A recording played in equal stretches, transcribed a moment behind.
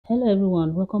Hello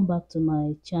everyone, welcome back to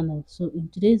my channel. So in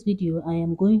today's video I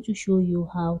am going to show you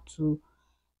how to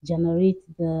generate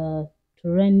the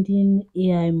trending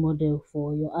AI model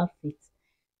for your outfit.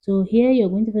 So here you're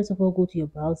going to first of all go to your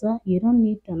browser. You don't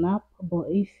need an app, but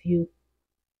if you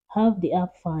have the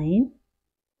app, fine.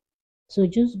 So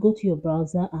just go to your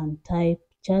browser and type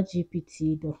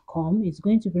chatgpt.com. It's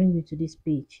going to bring you to this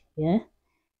page.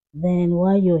 Then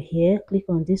while you're here, click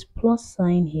on this plus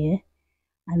sign here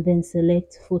and then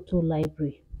select photo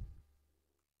library.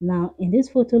 Now in this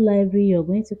photo library, you're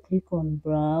going to click on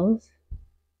browse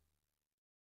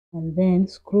and then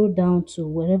scroll down to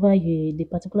wherever the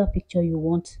particular picture you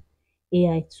want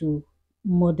AI to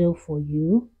model for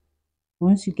you.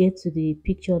 Once you get to the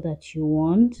picture that you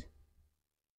want,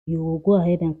 you will go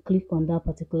ahead and click on that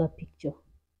particular picture.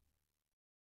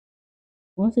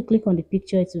 Once you click on the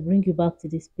picture, it will bring you back to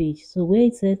this page. So where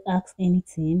it says ask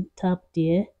anything, tap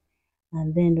there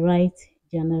and then write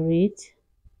generate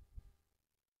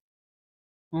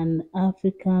an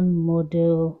African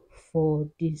model for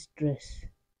this dress.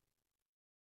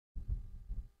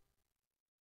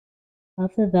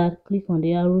 After that, click on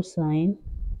the arrow sign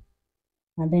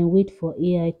and then wait for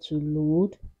AI to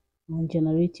load and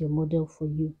generate your model for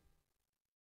you.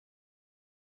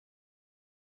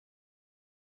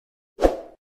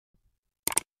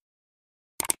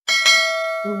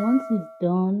 So once it's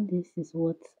done, this is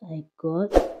what I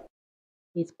got.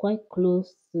 It's quite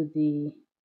close to the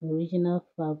original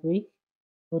fabric,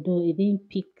 although it didn't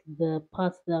pick the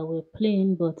parts that were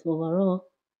plain, but overall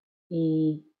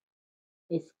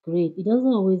it's great. It doesn't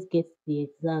always get the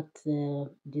exact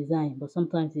design, but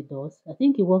sometimes it does. I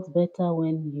think it works better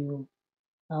when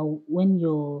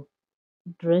your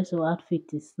dress or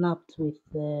outfit is snapped with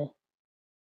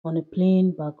on a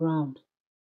plain background.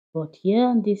 But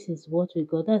here, this is what we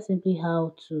got. That's simply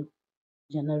how to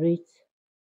generate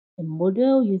a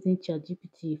model using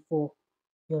ChatGPT for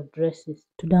your dresses.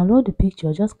 To download the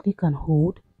picture, just click and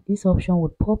hold. This option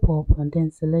would pop up and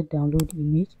then select download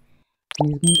image,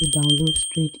 and it's going to download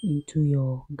straight into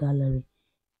your gallery.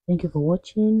 Thank you for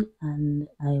watching, and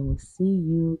I will see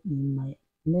you in my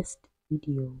next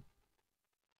video.